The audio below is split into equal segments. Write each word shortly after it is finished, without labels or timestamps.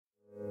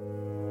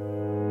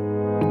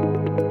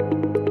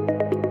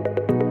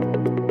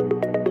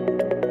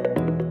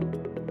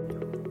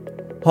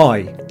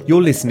Hi,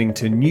 you're listening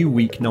to New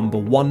Week number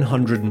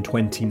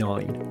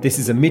 129. This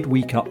is a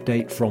midweek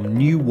update from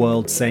New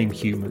World Same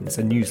Humans,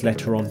 a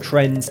newsletter on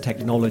trends,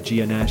 technology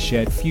and our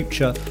shared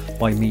future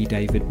by me,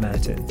 David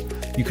Mattin.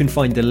 You can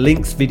find the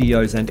links,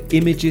 videos and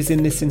images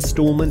in this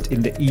instalment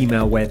in the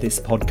email where this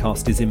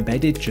podcast is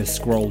embedded, just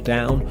scroll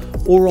down,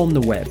 or on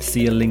the web,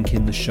 see a link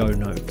in the show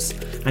notes.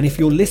 And if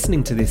you're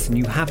listening to this and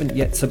you haven't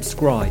yet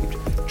subscribed,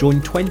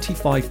 join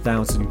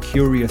 25,000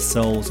 curious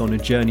souls on a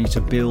journey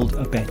to build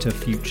a better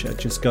future.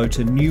 Just go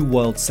to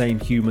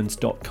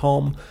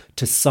newworldsamehumans.com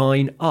to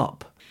sign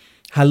up.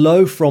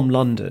 Hello from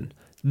London.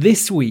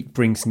 This week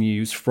brings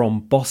news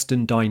from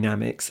Boston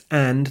Dynamics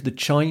and the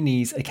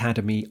Chinese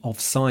Academy of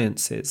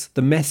Sciences.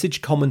 The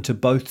message common to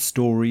both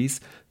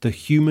stories: the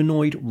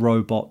humanoid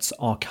robots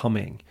are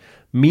coming.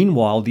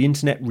 Meanwhile, the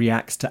internet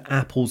reacts to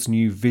Apple's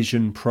new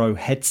Vision Pro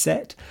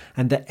headset,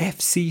 and the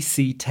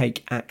FCC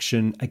take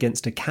action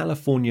against a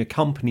California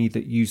company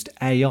that used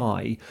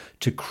AI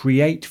to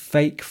create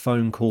fake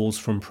phone calls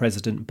from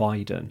President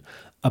Biden.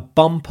 A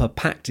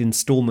bumper-packed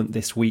installment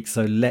this week,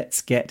 so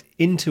let's get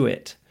into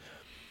it.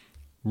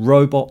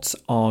 Robots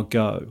are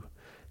go.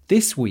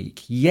 This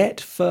week,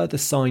 yet further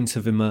signs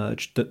have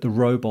emerged that the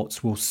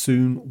robots will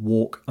soon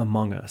walk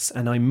among us,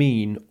 and I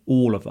mean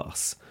all of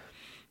us.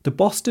 The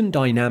Boston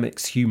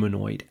Dynamics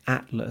humanoid,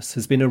 Atlas,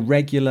 has been a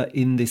regular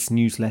in this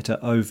newsletter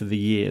over the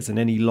years, and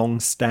any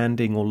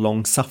long-standing or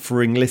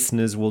long-suffering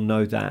listeners will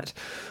know that.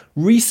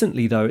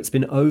 Recently, though, it's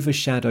been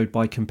overshadowed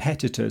by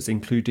competitors,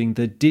 including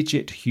the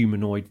Digit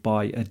humanoid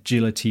by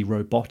Agility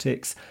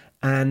Robotics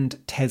and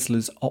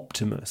Tesla's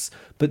Optimus.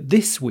 But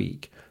this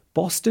week,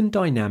 Boston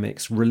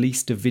Dynamics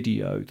released a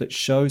video that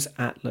shows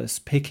Atlas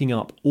picking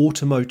up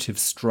automotive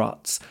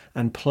struts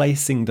and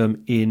placing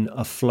them in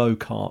a flow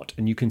cart,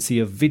 and you can see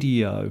a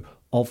video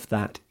of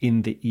that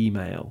in the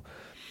email.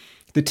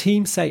 The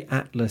team say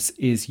Atlas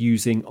is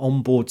using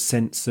onboard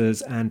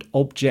sensors and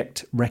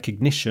object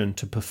recognition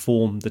to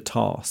perform the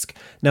task.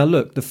 Now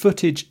look, the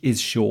footage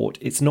is short,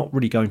 it's not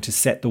really going to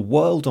set the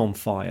world on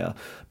fire,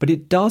 but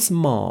it does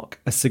mark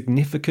a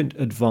significant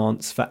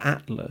advance for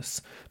Atlas,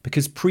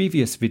 because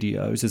previous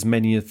videos, as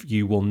many of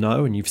you will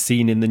know and you've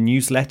seen in the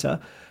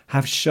newsletter,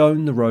 have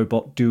shown the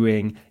robot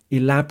doing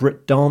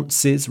elaborate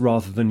dances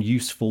rather than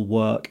useful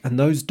work, and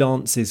those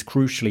dances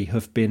crucially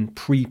have been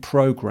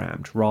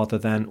pre-programmed rather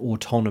than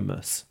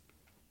autonomous.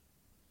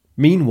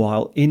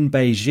 Meanwhile, in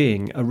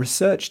Beijing, a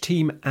research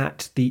team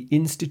at the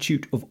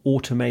Institute of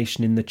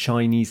Automation in the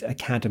Chinese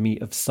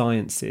Academy of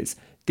Sciences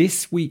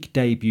this week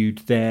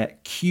debuted their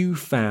Q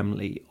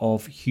family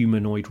of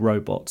humanoid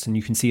robots, and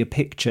you can see a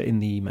picture in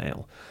the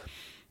email.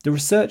 The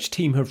research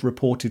team have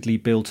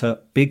reportedly built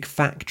a big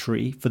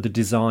factory for the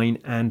design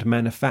and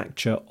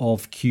manufacture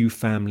of Q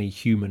family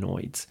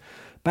humanoids.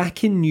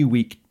 Back in New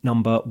Week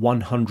number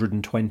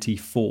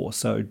 124,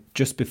 so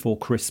just before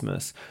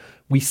Christmas,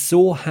 we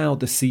saw how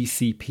the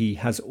CCP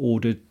has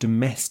ordered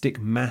domestic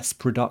mass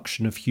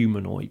production of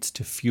humanoids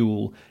to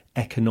fuel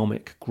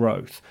economic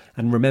growth.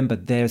 And remember,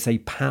 there's a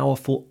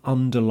powerful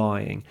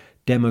underlying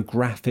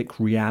demographic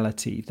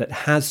reality that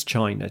has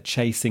China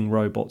chasing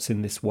robots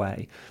in this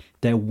way.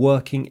 Their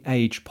working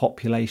age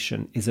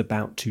population is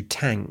about to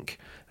tank,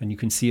 and you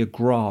can see a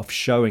graph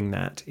showing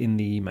that in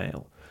the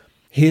email.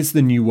 Here's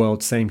the New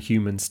World Same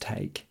Humans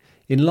take.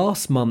 In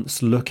last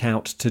month's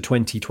Lookout to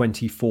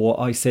 2024,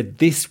 I said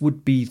this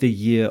would be the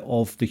year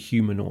of the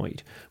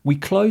humanoid. We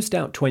closed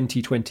out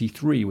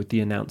 2023 with the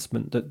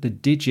announcement that the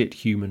Digit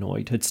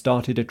humanoid had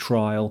started a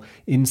trial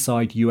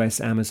inside US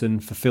Amazon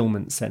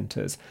fulfillment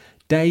centers.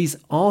 Days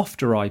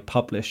after I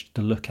published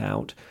the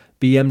Lookout,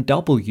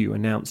 BMW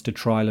announced a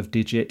trial of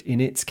Digit in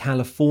its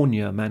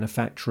California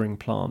manufacturing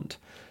plant.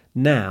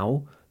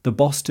 Now, the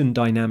Boston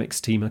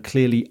Dynamics team are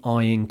clearly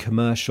eyeing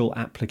commercial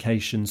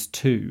applications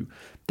too.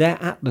 Their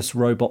Atlas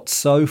robot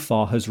so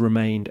far has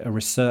remained a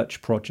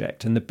research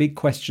project, and the big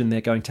question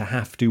they're going to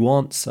have to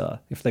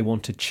answer, if they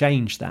want to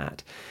change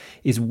that,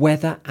 is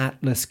whether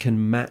Atlas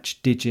can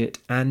match Digit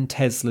and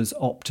Tesla's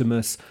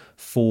Optimus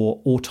for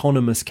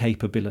autonomous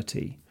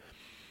capability.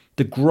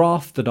 The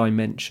graph that I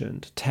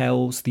mentioned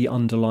tells the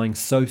underlying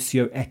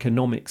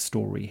socio-economic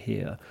story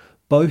here.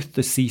 Both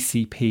the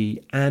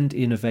CCP and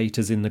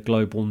innovators in the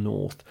global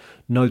north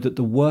know that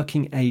the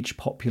working age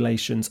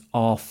populations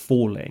are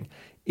falling.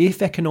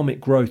 If economic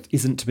growth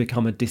isn't to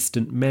become a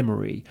distant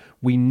memory,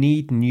 we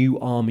need new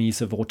armies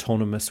of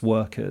autonomous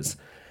workers.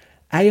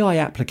 AI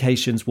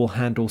applications will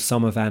handle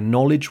some of our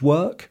knowledge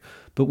work,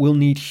 but we'll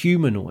need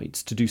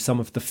humanoids to do some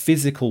of the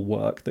physical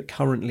work that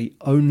currently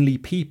only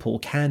people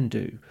can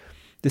do.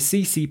 The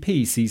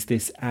CCP sees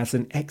this as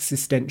an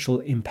existential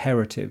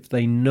imperative.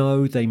 They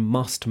know they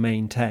must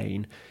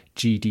maintain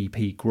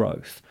GDP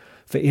growth.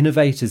 For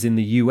innovators in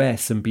the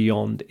US and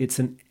beyond, it's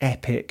an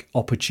epic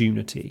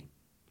opportunity.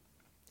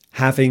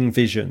 Having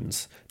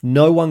visions.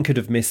 No one could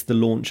have missed the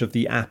launch of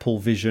the Apple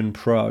Vision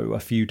Pro a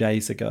few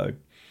days ago.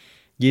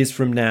 Years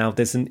from now,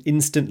 there's an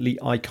instantly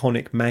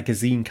iconic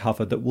magazine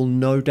cover that will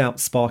no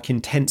doubt spark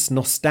intense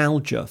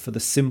nostalgia for the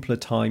simpler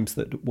times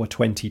that were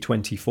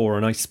 2024.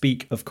 And I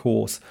speak, of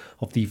course,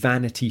 of the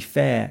Vanity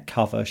Fair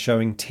cover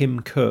showing Tim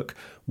Cook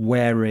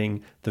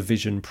wearing the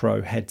Vision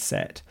Pro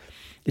headset.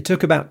 It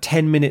took about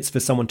 10 minutes for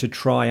someone to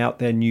try out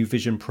their new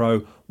Vision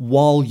Pro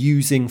while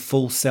using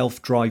full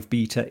self-drive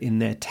beta in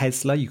their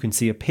Tesla. You can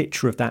see a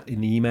picture of that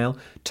in the email.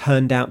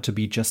 Turned out to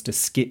be just a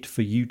skit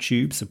for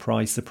YouTube.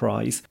 Surprise,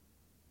 surprise.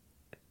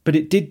 But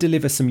it did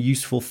deliver some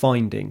useful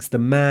findings. The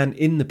man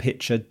in the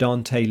picture,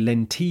 Dante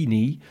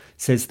Lentini,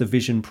 says the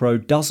Vision Pro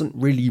doesn't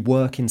really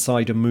work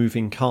inside a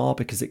moving car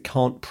because it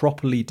can't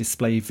properly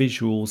display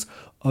visuals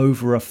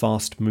over a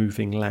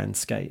fast-moving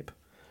landscape.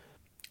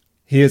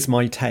 Here's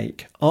my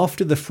take.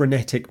 After the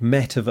frenetic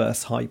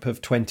metaverse hype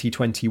of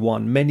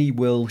 2021, many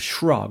will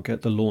shrug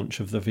at the launch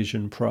of the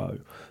Vision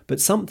Pro.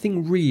 But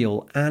something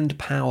real and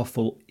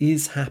powerful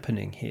is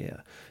happening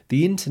here.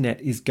 The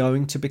internet is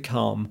going to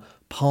become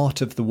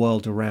part of the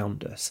world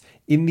around us.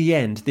 In the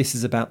end, this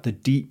is about the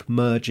deep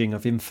merging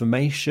of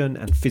information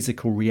and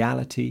physical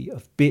reality,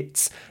 of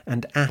bits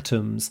and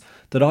atoms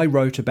that I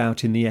wrote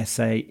about in the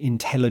essay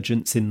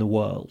Intelligence in the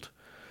World.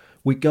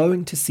 We're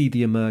going to see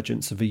the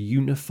emergence of a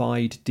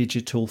unified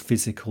digital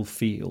physical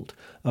field,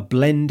 a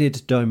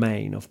blended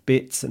domain of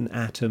bits and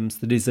atoms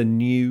that is a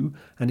new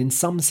and in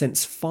some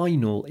sense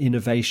final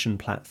innovation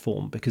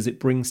platform because it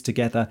brings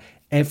together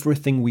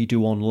everything we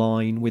do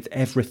online with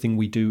everything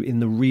we do in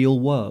the real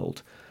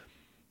world.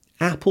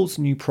 Apple's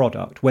new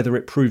product, whether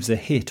it proves a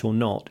hit or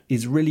not,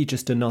 is really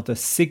just another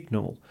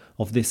signal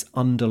of this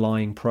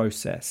underlying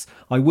process.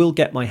 I will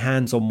get my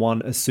hands on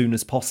one as soon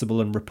as possible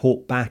and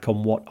report back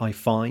on what I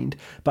find,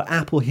 but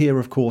Apple here,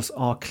 of course,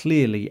 are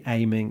clearly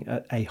aiming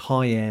at a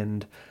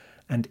high-end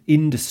and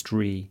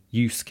industry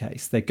use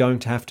case. They're going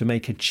to have to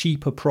make a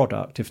cheaper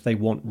product if they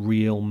want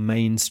real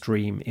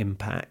mainstream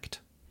impact.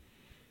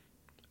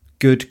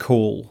 Good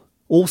call.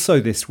 Also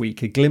this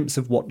week, a glimpse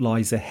of what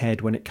lies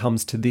ahead when it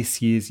comes to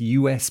this year's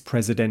US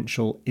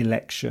presidential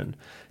election.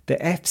 The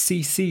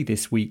FCC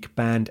this week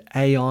banned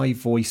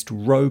AI-voiced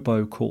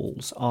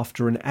robocalls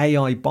after an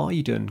AI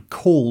Biden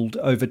called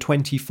over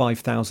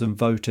 25,000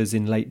 voters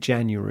in late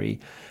January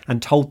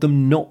and told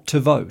them not to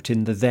vote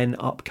in the then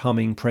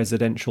upcoming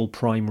presidential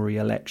primary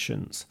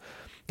elections.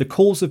 The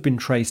calls have been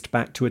traced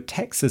back to a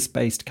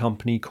Texas-based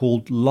company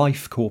called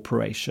Life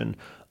Corporation,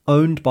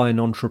 owned by an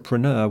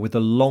entrepreneur with a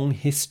long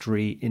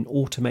history in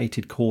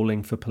automated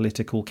calling for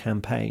political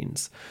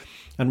campaigns.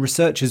 And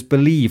researchers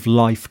believe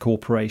Life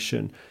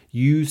Corporation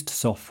used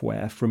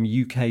software from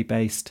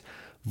UK-based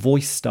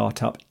voice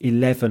startup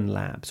 11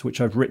 Labs, which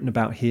I've written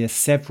about here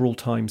several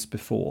times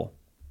before.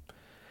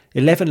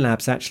 11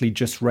 Labs actually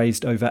just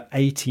raised over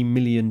 $80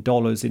 million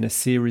in a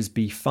Series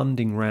B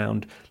funding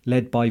round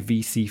led by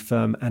VC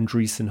firm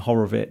Andreessen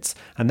Horowitz,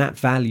 and that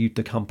valued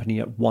the company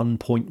at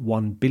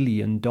 $1.1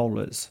 billion.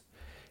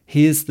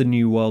 Here's the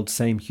New World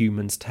Same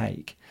Humans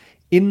take.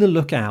 In the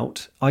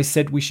Lookout, I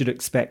said we should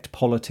expect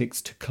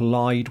politics to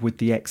collide with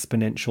the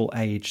exponential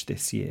age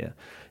this year.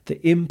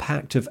 The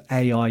impact of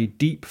AI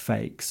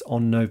deepfakes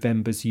on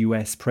November's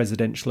US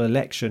presidential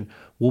election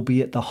will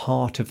be at the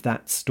heart of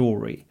that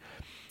story.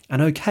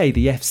 And okay,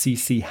 the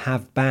FCC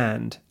have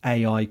banned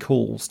AI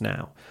calls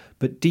now,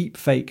 but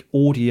deepfake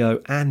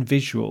audio and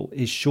visual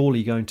is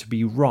surely going to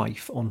be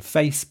rife on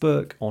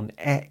Facebook, on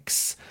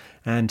X,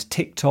 and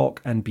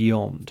TikTok and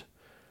beyond.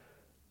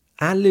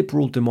 Our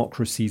liberal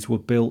democracies were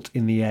built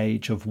in the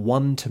age of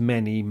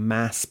one-to-many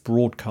mass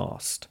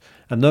broadcast,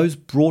 and those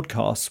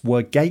broadcasts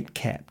were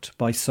gate-kept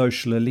by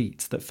social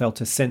elites that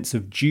felt a sense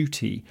of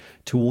duty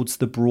towards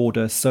the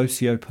broader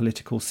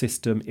socio-political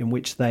system in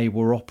which they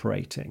were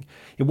operating.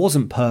 It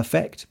wasn't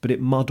perfect, but it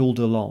muddled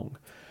along.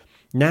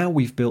 Now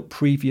we've built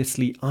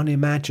previously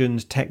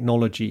unimagined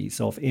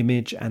technologies of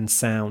image and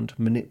sound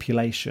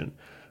manipulation.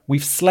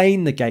 We've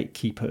slain the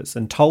gatekeepers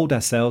and told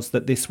ourselves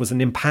that this was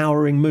an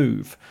empowering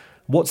move.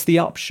 What's the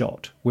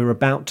upshot? We're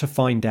about to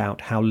find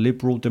out how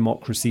liberal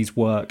democracies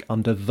work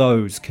under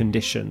those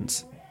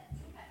conditions.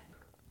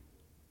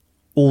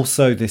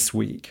 Also this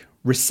week,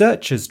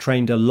 researchers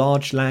trained a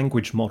large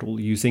language model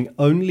using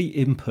only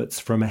inputs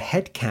from a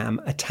headcam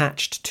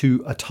attached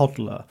to a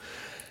toddler.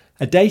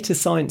 A data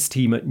science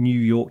team at New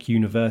York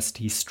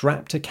University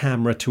strapped a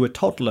camera to a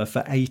toddler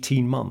for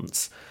 18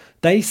 months.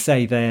 They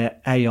say their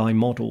AI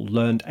model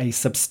learned a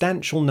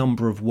substantial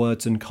number of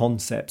words and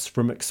concepts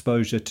from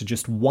exposure to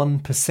just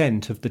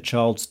 1% of the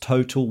child's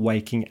total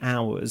waking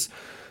hours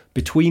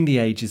between the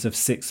ages of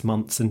 6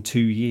 months and 2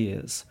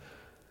 years.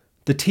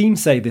 The team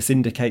say this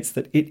indicates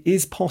that it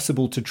is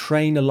possible to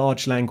train a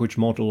large language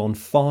model on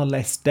far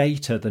less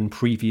data than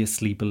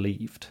previously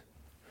believed.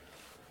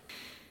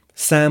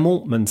 Sam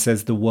Altman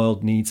says the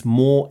world needs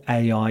more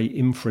AI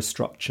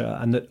infrastructure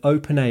and that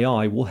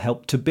OpenAI will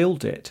help to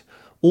build it.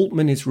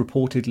 Altman is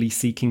reportedly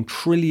seeking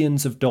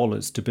trillions of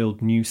dollars to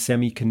build new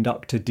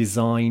semiconductor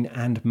design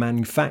and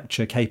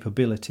manufacture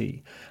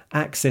capability.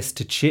 Access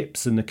to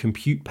chips and the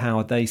compute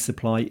power they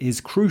supply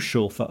is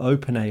crucial for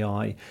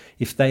OpenAI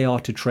if they are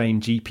to train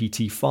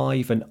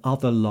GPT-5 and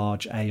other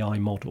large AI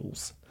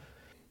models.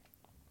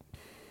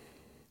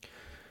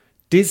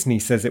 Disney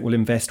says it will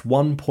invest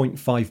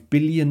 $1.5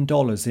 billion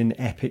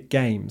in Epic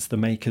Games, the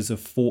makers of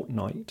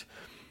Fortnite.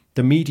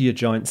 The media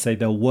giants say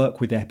they'll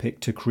work with Epic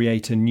to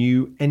create a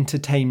new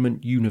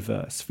entertainment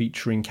universe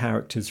featuring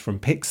characters from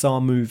Pixar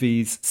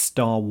movies,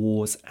 Star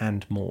Wars,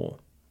 and more.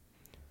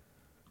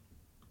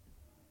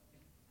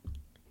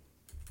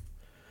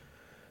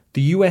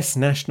 The US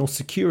National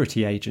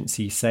Security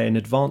Agency say an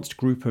advanced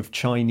group of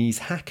Chinese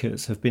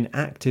hackers have been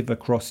active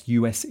across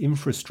US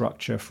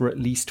infrastructure for at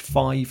least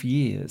 5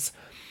 years.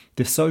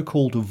 The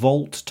so-called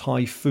Volt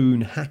Typhoon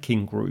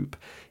hacking group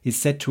is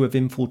said to have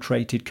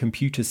infiltrated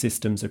computer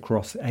systems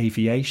across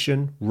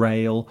aviation,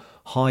 rail,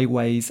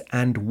 highways,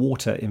 and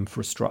water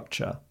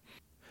infrastructure.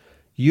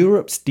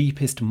 Europe's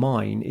deepest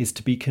mine is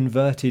to be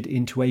converted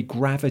into a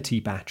gravity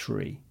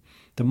battery.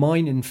 The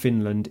mine in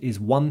Finland is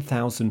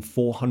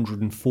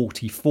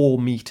 1,444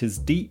 metres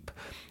deep,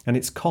 and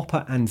its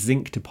copper and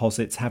zinc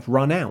deposits have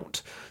run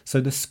out,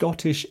 so the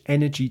Scottish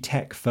energy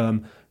tech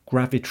firm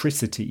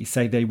Gravitricity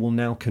say they will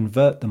now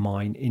convert the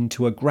mine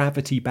into a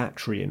gravity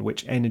battery in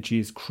which energy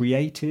is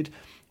created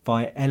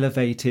via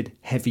elevated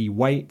heavy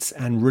weights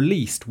and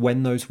released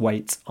when those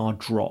weights are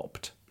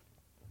dropped.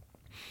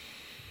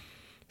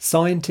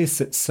 Scientists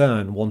at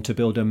CERN want to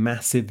build a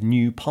massive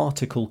new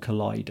particle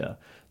collider.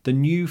 The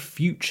new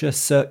Future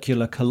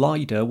Circular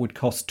Collider would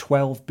cost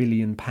 £12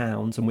 billion,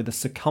 and with a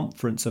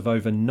circumference of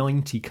over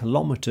 90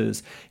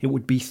 kilometres, it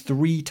would be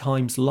 3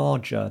 times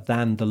larger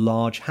than the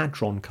Large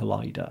Hadron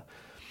Collider.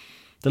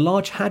 The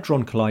Large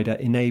Hadron Collider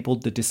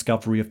enabled the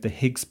discovery of the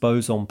Higgs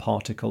boson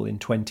particle in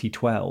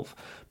 2012,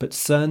 but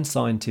CERN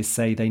scientists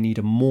say they need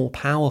a more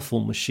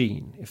powerful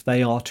machine if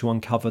they are to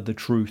uncover the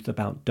truth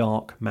about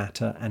dark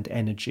matter and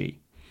energy.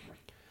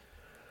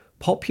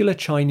 Popular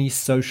Chinese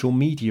social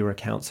media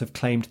accounts have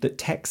claimed that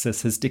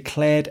Texas has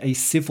declared a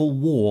civil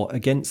war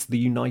against the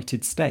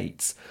United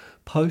States.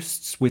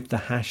 Posts with the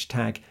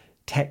hashtag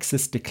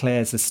Texas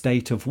declares a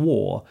state of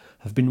war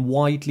have been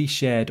widely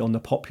shared on the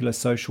popular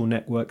social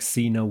network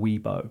Sina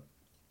Weibo.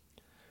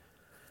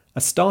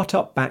 A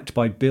startup backed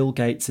by Bill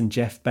Gates and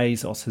Jeff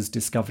Bezos has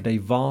discovered a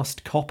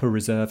vast copper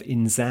reserve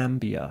in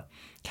Zambia.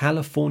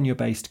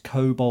 California-based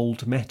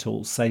Cobalt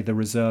Metals say the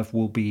reserve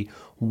will be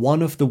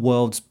one of the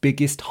world's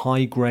biggest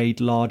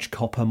high-grade large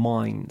copper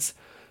mines.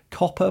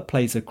 Copper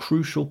plays a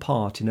crucial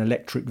part in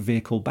electric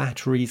vehicle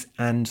batteries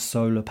and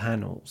solar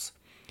panels.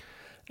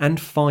 And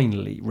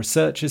finally,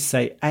 researchers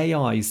say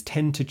AIs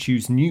tend to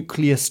choose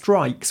nuclear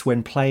strikes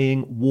when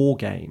playing war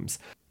games.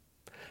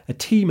 A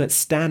team at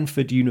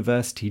Stanford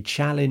University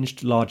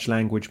challenged large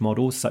language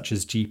models such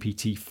as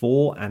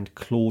GPT-4 and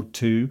Claude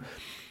 2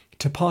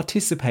 to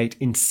participate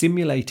in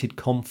simulated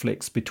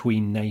conflicts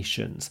between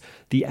nations.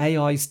 The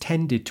AIs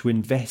tended to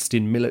invest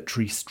in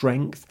military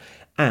strength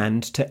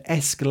and to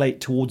escalate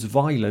towards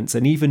violence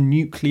and even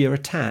nuclear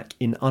attack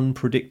in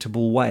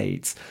unpredictable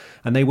ways.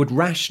 And they would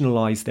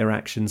rationalise their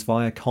actions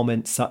via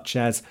comments such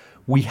as,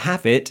 "We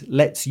have it,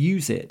 let's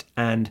use it,"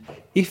 and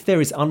 "If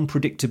there is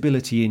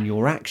unpredictability in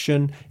your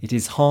action, it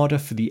is harder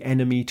for the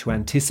enemy to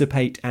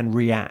anticipate and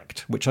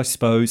react," which I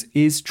suppose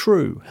is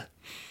true.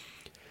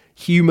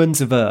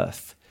 Humans of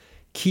Earth.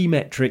 Key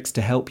metrics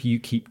to help you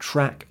keep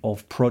track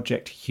of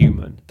Project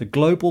Human. The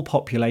global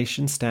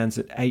population stands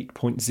at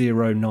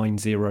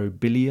 8.090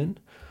 billion.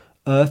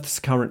 Earth's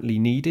currently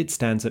needed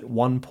stands at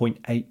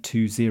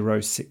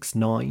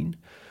 1.82069.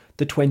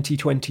 The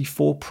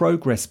 2024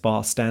 progress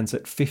bar stands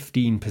at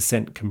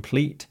 15%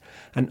 complete.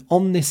 And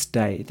on this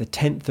day, the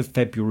 10th of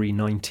February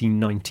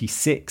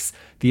 1996,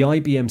 the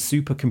IBM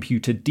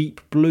supercomputer Deep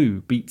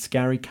Blue beats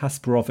Garry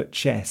Kasparov at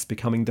chess,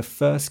 becoming the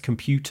first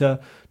computer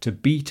to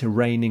beat a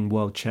reigning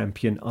world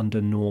champion under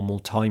normal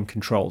time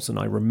controls. And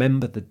I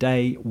remember the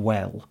day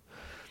well.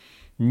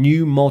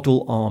 New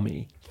Model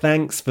Army.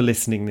 Thanks for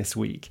listening this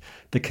week.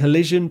 The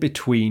collision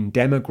between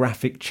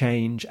demographic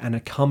change and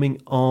a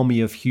coming army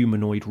of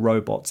humanoid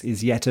robots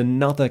is yet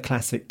another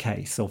classic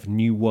case of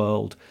New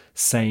World,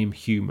 Same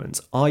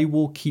Humans. I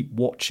will keep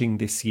watching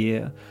this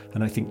year,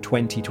 and I think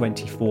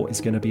 2024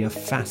 is going to be a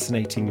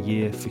fascinating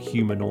year for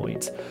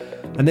humanoids.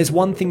 And there's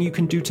one thing you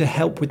can do to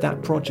help with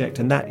that project,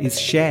 and that is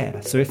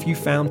share. So if you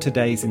found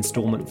today's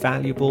instalment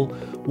valuable,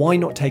 why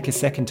not take a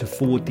second to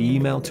forward the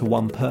email to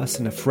one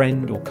person, a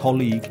friend or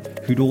colleague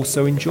who'd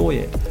also enjoy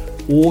it?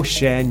 Or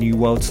share New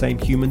World Same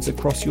Humans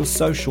across your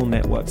social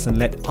networks and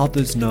let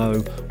others know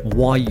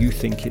why you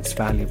think it's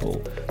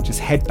valuable. Just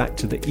head back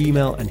to the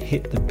email and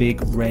hit the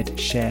big red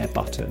share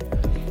button.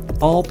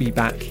 I'll be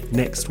back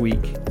next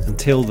week.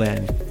 Until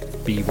then,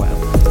 be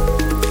well.